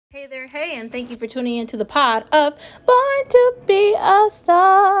Hey there, hey, and thank you for tuning into the pod of Born to Be a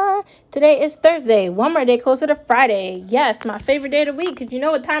Star. Today is Thursday, one more day closer to Friday. Yes, my favorite day of the week, because you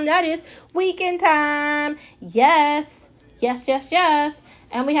know what time that is? Weekend time. Yes, yes, yes, yes.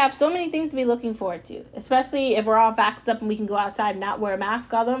 And we have so many things to be looking forward to, especially if we're all vaxxed up and we can go outside and not wear a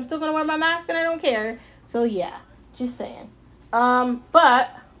mask, although I'm still going to wear my mask and I don't care. So, yeah, just saying.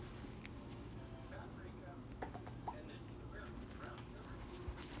 But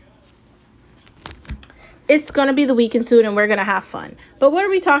it's going to be the weekend soon and we're going to have fun. But what are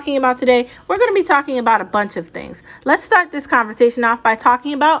we talking about today? We're going to be talking about a bunch of things. Let's start this conversation off by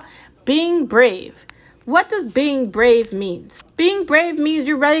talking about being brave. What does being brave mean? Being brave means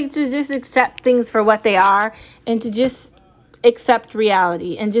you're ready to just accept things for what they are and to just accept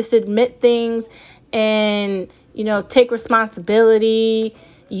reality and just admit things and, take responsibility.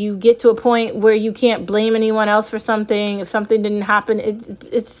 You get to a point where you can't blame anyone else for something. If something didn't happen,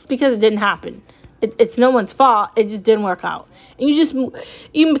 it's because it didn't happen. It's no one's fault. It just didn't work out. And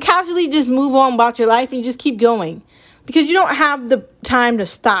you casually just move on about your life and you just keep going because you don't have the time to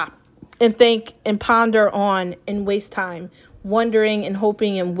stop and think and ponder on and waste time wondering and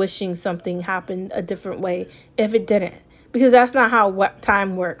hoping and wishing something happened a different way if it didn't, because that's not how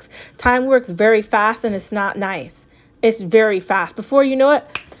time works. Time works very fast and it's not nice. It's very fast. Before you know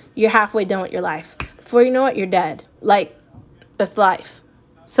it, you're halfway done with your life. Before you know it, you're dead. Like, that's life.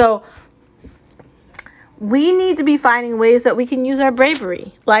 So we need to be finding ways that we can use our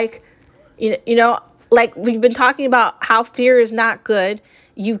bravery. Like, you know, like we've been talking about how fear is not good.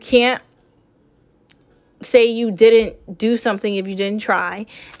 You can't say you didn't do something if you didn't try,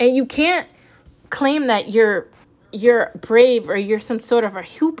 and you can't claim that you're brave or you're some sort of a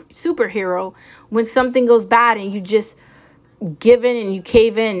superhero when something goes bad and you just give in and you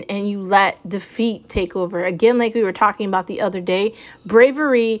cave in and you let defeat take over. Again, like we were talking about the other day,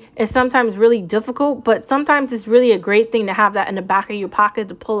 bravery is sometimes really difficult, but sometimes it's really a great thing to have that in the back of your pocket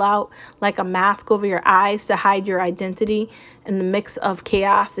to pull out like a mask over your eyes to hide your identity in the mix of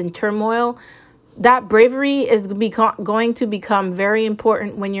chaos and turmoil. That bravery is going to become very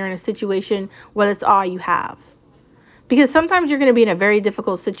important when you're in a situation where it's all you have. Because sometimes you're going to be in a very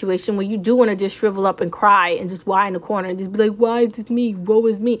difficult situation where you do want to just shrivel up and cry and just whine in the corner and just be like, why is it me? Woe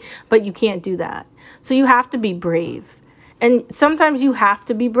is me. But you can't do that. So you have to be brave. And sometimes you have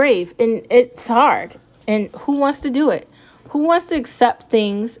to be brave. And it's hard. And who wants to do it? Who wants to accept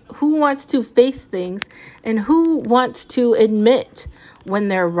things? Who wants to face things? And who wants to admit when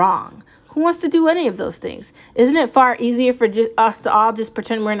they're wrong? Who wants to do any of those things? Isn't it far easier for us to all just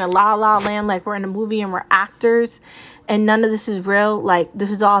pretend we're in a la la land, like we're in a movie and we're actors and none of this is real, like this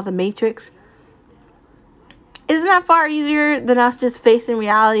is all the Matrix? Isn't that far easier than us just facing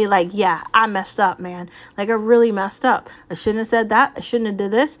reality? Like, yeah, I messed up, man. Like, I really messed up. I shouldn't have said that. I shouldn't have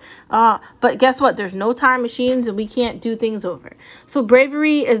did this. But guess what? There's no time machines and we can't do things over. So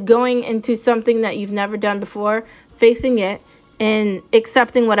bravery is going into something that you've never done before, facing it, and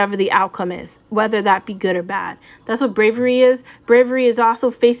accepting whatever the outcome is, whether that be good or bad. That's what bravery is. Bravery is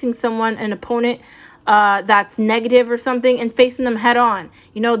also facing someone, an opponent, that's negative or something, and facing them head on.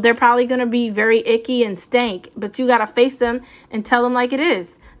 They're probably going to be very icky and stank, but you got to face them and tell them like it is.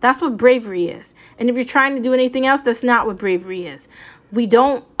 That's what bravery is. And if you're trying to do anything else, that's not what bravery is. We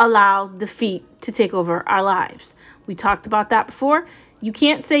don't allow defeat to take over our lives. We talked about that before. You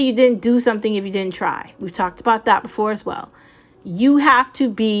can't say you didn't do something if you didn't try. We've talked about that before as well. You have to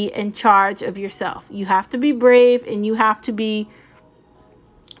be in charge of yourself. You have to be brave and you have to be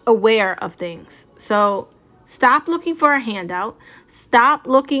aware of things. So stop looking for a handout. Stop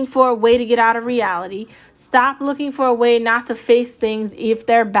looking for a way to get out of reality. Stop looking for a way not to face things if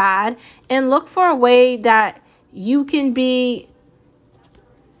they're bad, and look for a way that you can be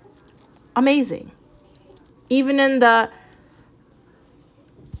amazing. Even in the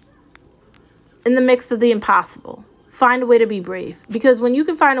mix of the impossible. Find a way to be brave. Because when you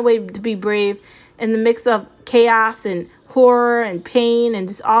can find a way to be brave in the mix of chaos and horror and pain and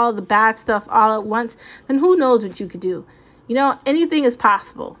just all the bad stuff all at once, then who knows what you could do. Anything is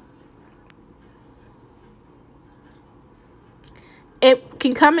possible. It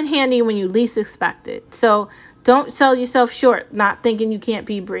can come in handy when you least expect it. So don't sell yourself short not thinking you can't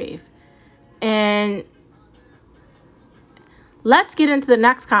be brave. And let's get into the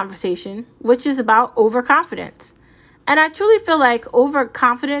next conversation, which is about overconfidence. And I truly feel like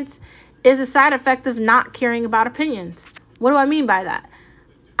overconfidence is a side effect of not caring about opinions. What do I mean by that?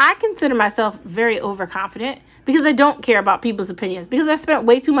 I consider myself very overconfident because I don't care about people's opinions, because I spent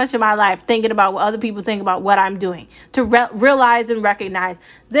way too much of my life thinking about what other people think about what I'm doing to realize and recognize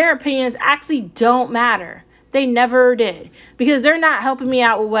their opinions actually don't matter. They never did, because they're not helping me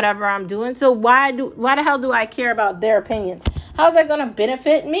out with whatever I'm doing. So why the hell do I care about their opinions? How's that going to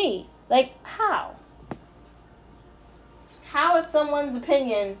benefit me? Like, how? How is someone's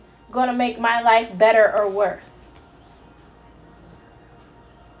opinion going to make my life better or worse?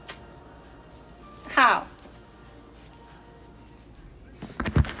 How?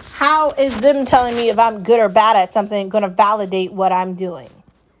 How is them telling me if I'm good or bad at something going to validate what I'm doing?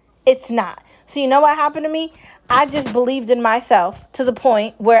 It's not. So you know what happened to me? I just believed in myself to the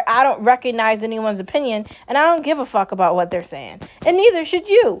point where I don't recognize anyone's opinion, and I don't give a fuck about what they're saying. And neither should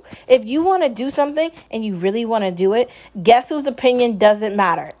you. If you want to do something and you really want to do it, guess whose opinion doesn't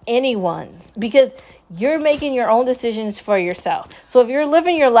matter? Anyone's. Because you're making your own decisions for yourself. So if you're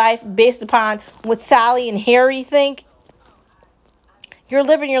living your life based upon what Sally and Harry think, you're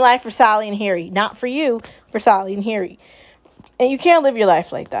living your life for Sally and Harry, not for you, for Sally and Harry. And you can't live your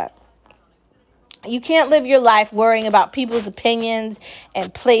life like that. You can't live your life worrying about people's opinions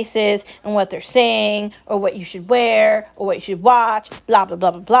and places and what they're saying or what you should wear or what you should watch, blah, blah,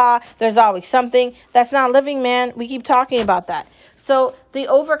 blah, blah, blah. There's always something. That's not living, man. We keep talking about that. So the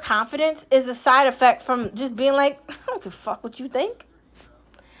overconfidence is a side effect from just being like, I don't give a fuck what you think.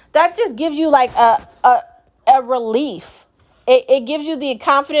 That just gives you like a relief. It gives you the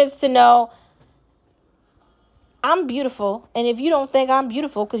confidence to know I'm beautiful, and if you don't think I'm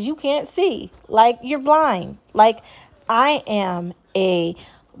beautiful because you can't see, like you're blind. Like, I am a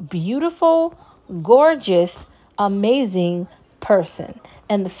beautiful, gorgeous, amazing person.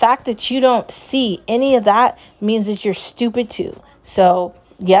 And the fact that you don't see any of that means that you're stupid too. So,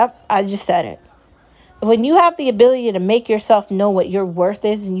 yep, I just said it. When you have the ability to make yourself know what your worth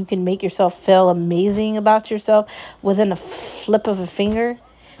is, and you can make yourself feel amazing about yourself within a flip of a finger,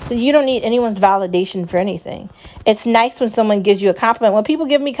 you don't need anyone's validation for anything. It's nice when someone gives you a compliment. When people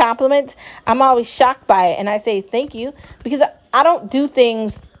give me compliments, I'm always shocked by it, and I say thank you, because I don't do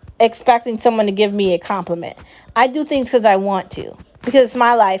things expecting someone to give me a compliment. I do things because I want to, because it's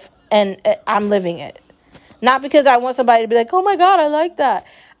my life and I'm living it. Not because I want somebody to be like, oh my God, I like that.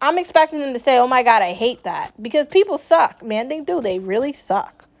 I'm expecting them to say, oh my God, I hate that. Because people suck, man. They do. They really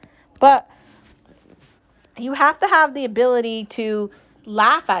suck. But you have to have the ability to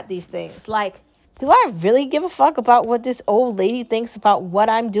laugh at these things. Like, do I really give a fuck about what this old lady thinks about what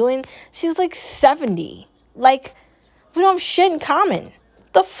I'm doing? She's like 70. Like, we don't have shit in common.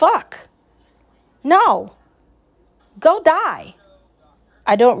 The fuck? No. Go die.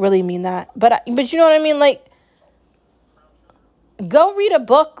 I don't really mean that. But you know what I mean? Like, go read a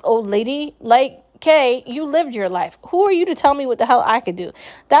book, old lady. Like, Kay, you lived your life. Who are you to tell me what the hell I could do?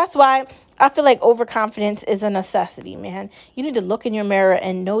 That's why I feel like overconfidence is a necessity, man. You need to look in your mirror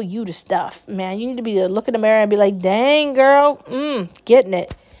and know you the stuff, man. You need to be to look in the mirror and be like, dang, girl, getting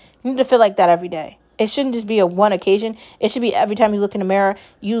it. You need to feel like that every day. It shouldn't just be a one occasion. It should be every time you look in the mirror,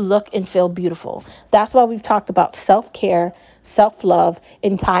 you look and feel beautiful. That's why we've talked about self-care, self-love,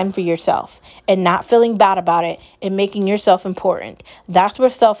 and time for yourself, and not feeling bad about it and making yourself important. That's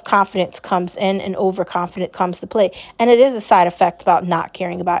where self-confidence comes in and overconfidence comes to play. And it is a side effect about not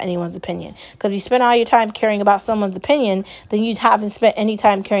caring about anyone's opinion. Because if you spend all your time caring about someone's opinion, then you haven't spent any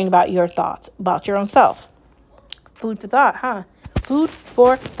time caring about your thoughts, about your own self. Food for thought, huh? Food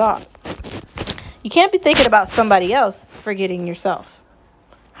for thought. You can't be thinking about somebody else forgetting yourself.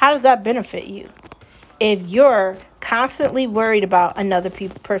 How does that benefit you if you're constantly worried about another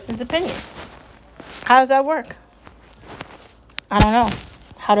person's opinion? How does that work? I don't know.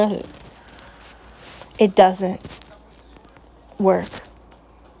 How does it? It doesn't work.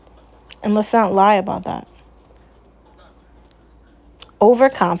 And let's not lie about that.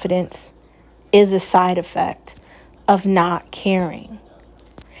 Overconfidence is a side effect of not caring.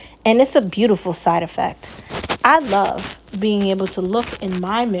 And it's a beautiful side effect. I love being able to look in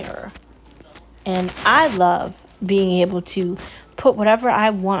my mirror, and I love being able to put whatever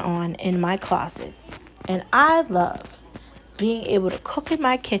I want on in my closet. And I love being able to cook in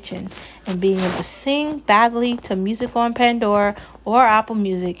my kitchen and being able to sing badly to music on Pandora or Apple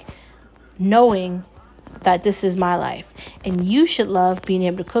Music, knowing that this is my life. And you should love being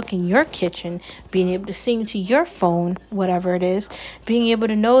able to cook in your kitchen, being able to sing to your phone, whatever it is, being able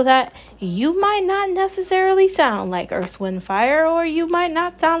to know that you might not necessarily sound like Earth, Wind, Fire, or you might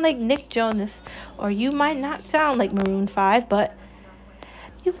not sound like Nick Jonas, or you might not sound like Maroon 5, but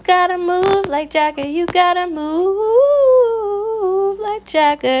you gotta move like Jagger, you gotta move like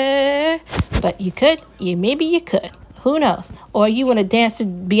Jagger. But maybe you could. Who knows? Or you want to dance to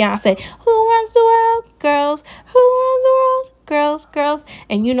Beyonce, Who Runs the World, Girls, Who Runs the World, Girls, Girls.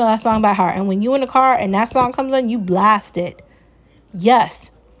 And you know that song by heart. And when you in the car and that song comes on, you blast it. Yes.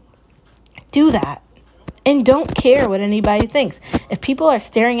 Do that. And don't care what anybody thinks. If people are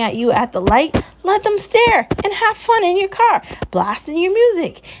staring at you at the light, let them stare and have fun in your car, blasting your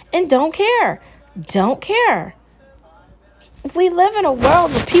music, and don't care. Don't care. We live in a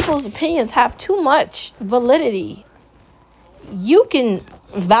world where people's opinions have too much validity. You can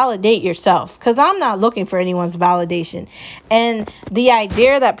validate yourself, because I'm not looking for anyone's validation. And the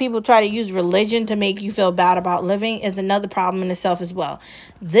idea that people try to use religion to make you feel bad about living is another problem in itself as well.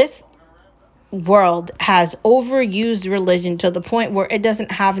 This world has overused religion to the point where it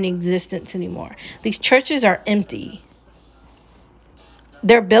doesn't have any existence anymore. These churches are empty.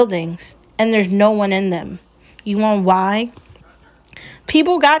 They're buildings and there's no one in them. You know why?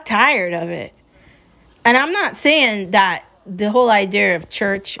 People got tired of it. And I'm not saying that the whole idea of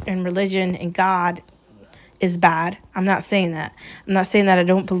church and religion and God is bad. I'm not saying that. I'm not saying that I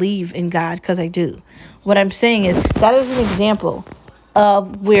don't believe in God, because I do. What I'm saying is that is an example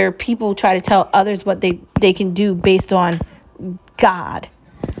of where people try to tell others what they can do based on God.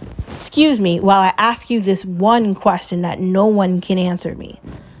 Excuse me, while I ask you this one question that no one can answer me.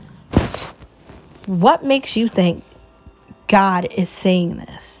 What makes you think God is saying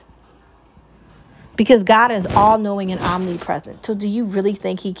this? Because God is all-knowing and omnipresent. So do you really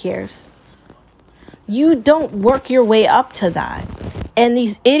think he cares? You don't work your way up to that. And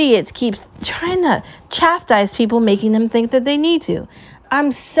these idiots keep trying to chastise people, making them think that they need to.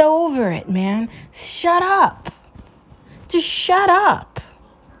 I'm so over it, man. Shut up. Just shut up.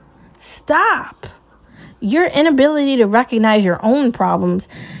 Stop. Your inability to recognize your own problems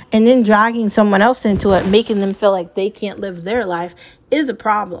and then dragging someone else into it, making them feel like they can't live their life, is a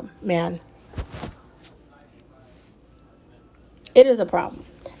problem, man. It is a problem.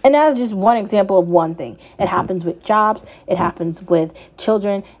 And that's just one example of one thing. It happens with jobs. It happens with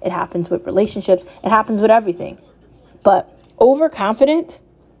children. It happens with relationships. It happens with everything. But overconfidence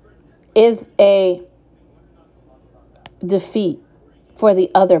is a defeat for the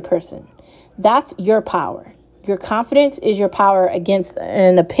other person. That's your power. Your confidence is your power against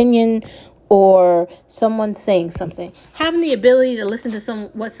an opinion or someone saying something. Having the ability to listen to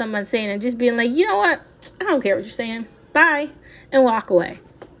what someone's saying and just being like, you know what? I don't care what you're saying. Bye. And walk away.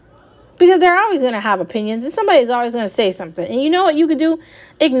 Because they're always going to have opinions and somebody's always going to say something. And you know what you could do?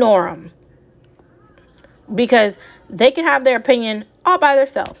 Ignore them. Because they can have their opinion all by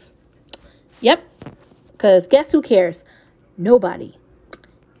themselves. Yep. Because guess who cares? Nobody.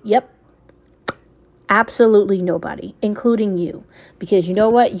 Yep. Absolutely nobody, including you. Because you know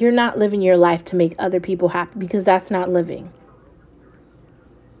what? You're not living your life to make other people happy, because that's not living.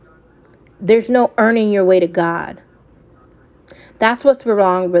 There's no earning your way to God. That's what's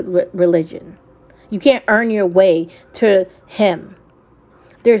wrong with religion. You can't earn your way to him.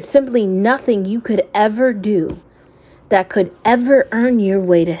 There's simply nothing you could ever do that could ever earn your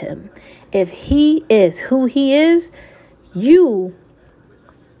way to him. If he is who he is, you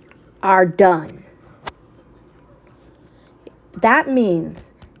are done. That means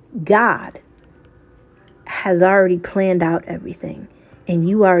God has already planned out everything, and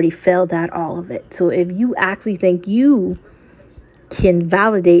you already failed at all of it. So if you actually think you can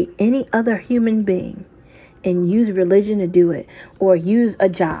validate any other human being and use religion to do it, or use a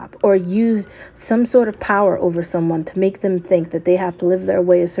job, or use some sort of power over someone to make them think that they have to live their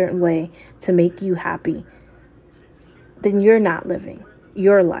way a certain way to make you happy, then you're not living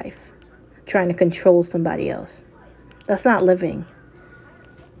your life trying to control somebody else. That's not living.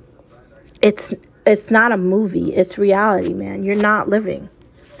 It's not a movie. It's reality, man. You're not living.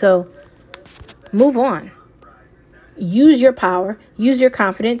 So move on. Use your power, use your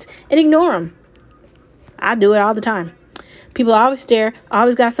confidence, and ignore them. I do it all the time. People always stare,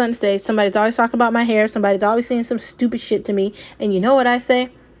 always got something to say. Somebody's always talking about my hair. Somebody's always saying some stupid shit to me. And you know what I say?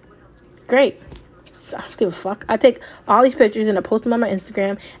 Great. I don't give a fuck. I take all these pictures and I post them on my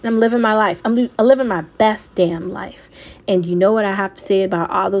Instagram, and I'm living my life. I'm living my best damn life. And you know what I have to say about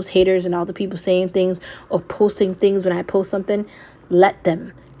all those haters and all the people saying things or posting things when I post something? Let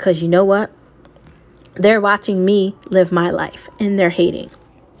them. Because you know what? They're watching me live my life and they're hating.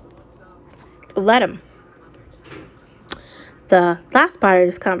 Let them. The last part of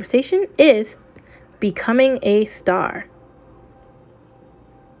this conversation is becoming a star.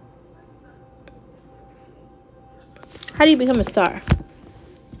 How do you become a star?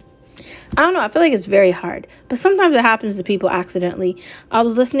 I don't know. I feel like it's very hard. But sometimes it happens to people accidentally. I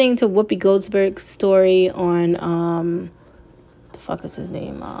was listening to Whoopi Goldberg's story on, the fuck is his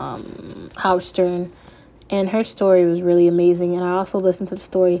name? Howard Stern. And her story was really amazing. And I also listened to the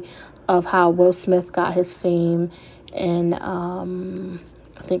story of how Will Smith got his fame. And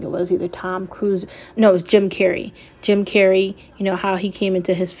I think it was either Tom Cruise. No, it was Jim Carrey. Jim Carrey, how he came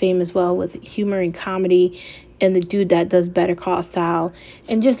into his fame as well with humor and comedy, and the dude that does Better Call Saul.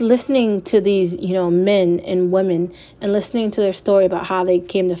 And just listening to these, men and women, and listening to their story about how they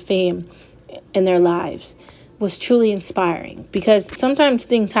came to fame in their lives was truly inspiring, because sometimes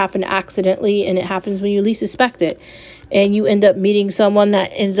things happen accidentally, and it happens when you least expect it, and you end up meeting someone that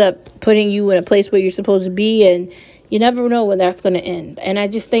ends up putting you in a place where you're supposed to be, and you never know when that's going to end. And I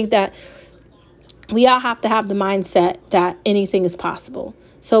just think that we all have to have the mindset that anything is possible.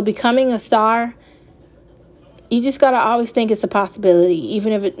 So becoming a star, you just got to always think it's a possibility,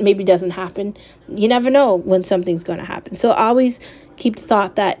 even if it maybe doesn't happen. You never know when something's going to happen. So always keep the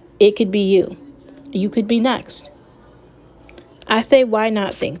thought that it could be you. You could be next. I say, why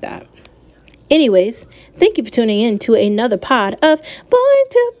not think that? Anyways, thank you for tuning in to another pod of Born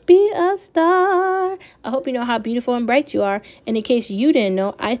to Be a Star. I hope you know how beautiful and bright you are. And in case you didn't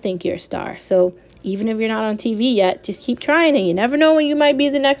know, I think you're a star. So even if you're not on TV yet, just keep trying, and you never know when you might be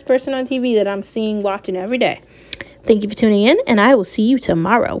the next person on TV that I'm watching every day. Thank you for tuning in, and I will see you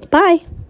tomorrow. Bye.